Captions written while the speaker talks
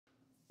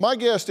My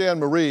guest,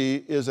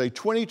 Annemarie, is a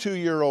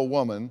 22-year-old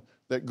woman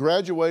that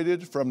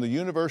graduated from the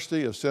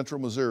University of Central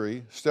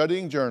Missouri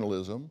studying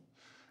journalism,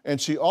 and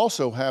she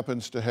also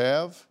happens to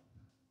have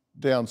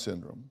Down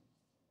syndrome.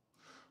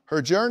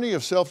 Her journey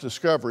of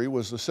self-discovery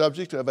was the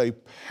subject of a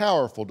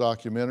powerful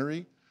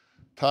documentary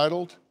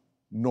titled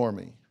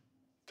Normie.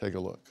 Take a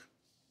look.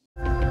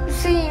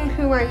 Seeing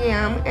who I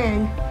am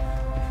and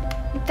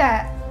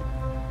that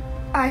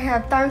I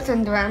have Down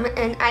syndrome,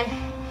 and I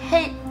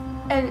hate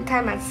every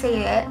time I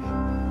say it.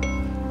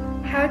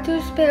 How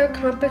to spell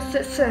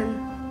composition.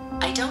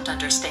 I don't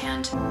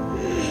understand.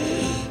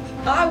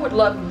 I would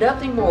love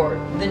nothing more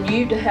than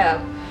you to have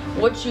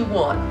what you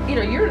want. You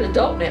know, you're an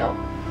adult now.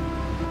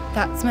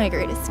 That's my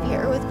greatest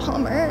fear with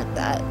Palmer,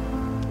 that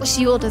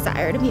she will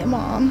desire to be a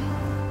mom.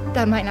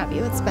 That might not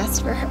be what's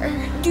best for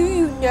her. Do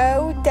you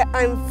know that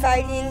I'm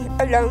fighting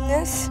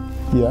aloneness?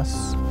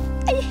 Yes.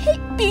 I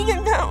hate being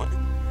alone.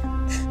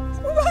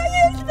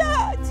 Why is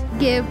that?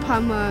 Give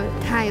Palmer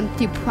time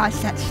to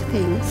process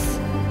things.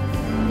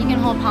 You can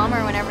hold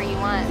Palmer whenever you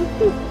want.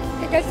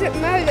 It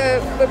doesn't matter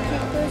what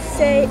people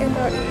say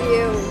about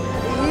you.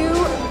 You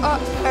are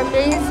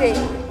amazing.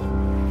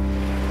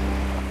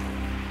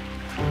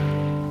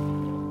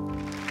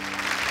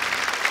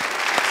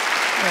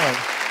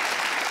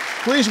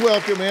 Please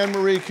welcome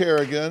Annemarie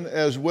Carrigan,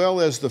 as well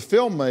as the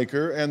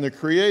filmmaker and the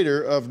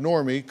creator of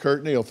Normie,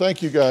 Kurt Neal.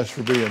 Thank you guys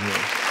for being here.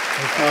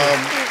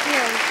 Thank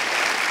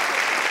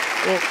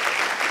you. Well,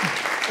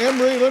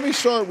 Annemarie, let me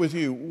start with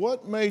you.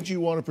 What made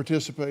you want to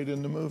participate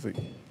in the movie?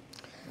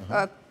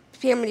 A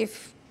family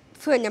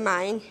friend of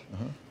mine,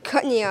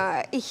 Kurt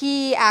Neal,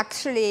 he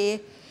actually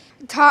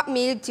taught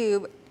me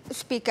to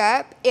speak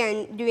up,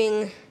 and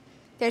during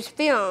this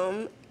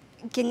film,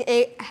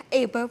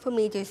 able for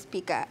me to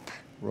speak up.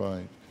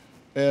 Right.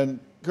 And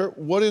Kurt,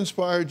 what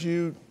inspired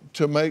you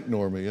to make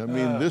Normie? I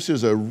mean, this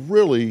is a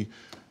really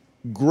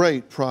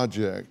great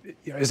project.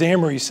 You know, as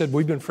Annemarie said,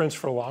 we've been friends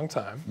for a long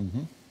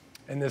time.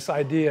 And this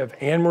idea of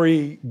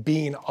Annemarie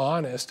being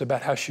honest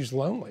about how she's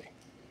lonely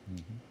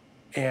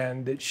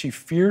and that she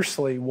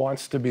fiercely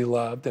wants to be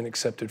loved and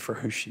accepted for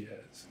who she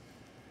is.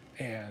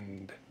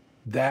 And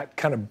that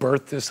kind of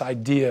birthed this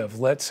idea of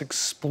let's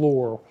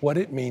explore what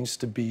it means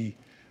to be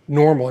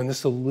normal, and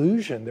this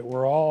illusion that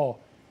we're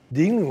all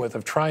dealing with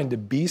of trying to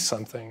be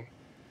something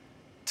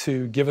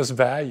to give us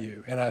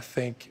value. And I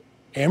think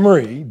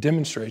Annemarie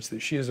demonstrates that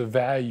she has a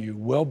value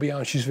well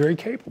beyond, she's very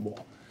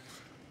capable,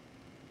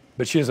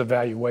 but she has a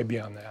value way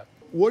beyond that.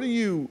 What do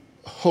you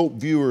hope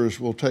viewers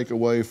will take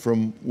away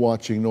from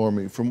watching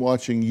Normie, from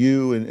watching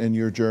you and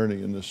your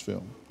journey in this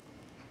film?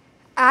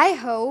 I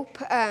hope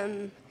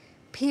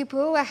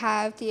people will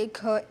have the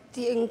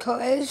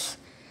courage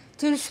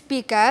to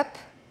speak up,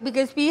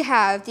 because we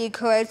have the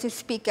courage to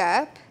speak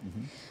up.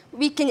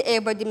 We can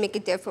able to make a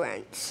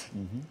difference.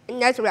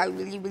 And that's what I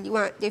really, really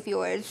want the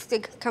viewers to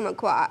come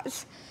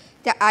across,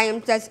 that I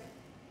am just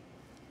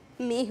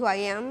me who I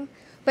am,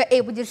 but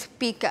able to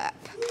speak up.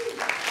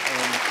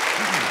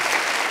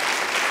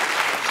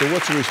 So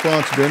what's the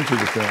response been to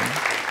the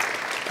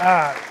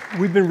film?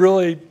 We've been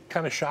really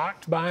kind of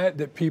shocked by it,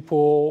 that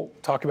people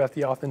talk about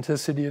the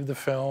authenticity of the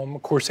film.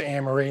 Of course,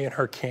 Annemarie and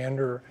her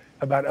candor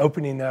about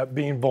opening up,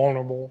 being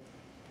vulnerable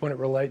when it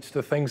relates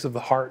to things of the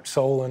heart,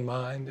 soul, and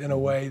mind in a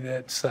way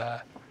that's,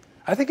 I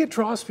think it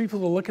draws people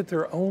to look at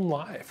their own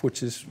life,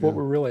 which is what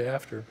we're really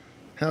after.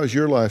 How has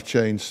your life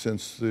changed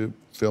since the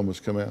film has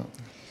come out?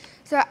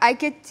 So I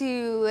get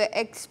to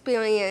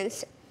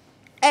experience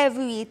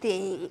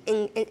everything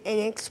and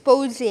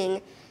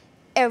exposing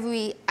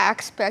every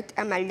aspect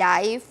of my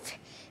life.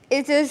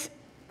 It's just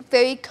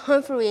very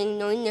comforting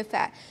knowing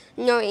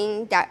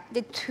knowing that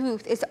the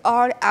truth is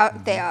all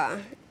out there.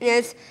 And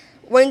it's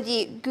one of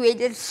the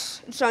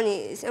greatest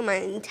journeys in my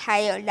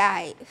entire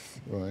life.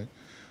 Right.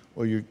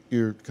 Well,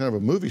 you're kind of a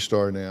movie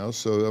star now,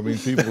 so I mean,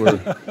 people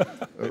are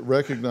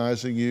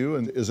recognizing you,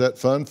 and is that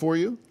fun for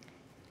you?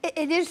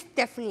 It is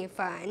definitely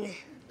fun.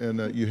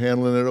 And you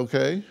handling it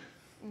okay?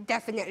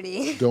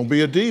 Definitely. Don't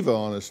be a diva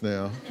on us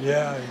now.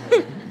 Yeah.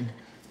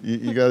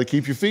 You got to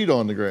keep your feet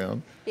on the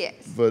ground. Yes.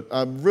 But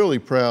I'm really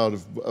proud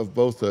of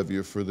both of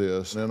you for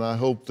this, and I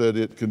hope that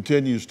it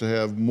continues to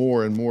have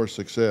more and more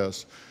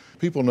success.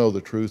 People know the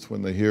truth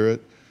when they hear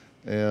it,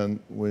 and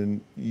when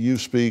you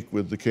speak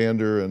with the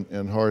candor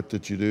and heart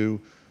that you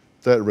do,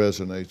 that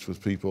resonates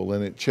with people,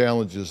 and it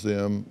challenges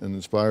them and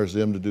inspires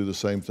them to do the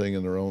same thing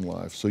in their own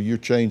life. So you're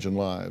changing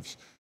lives.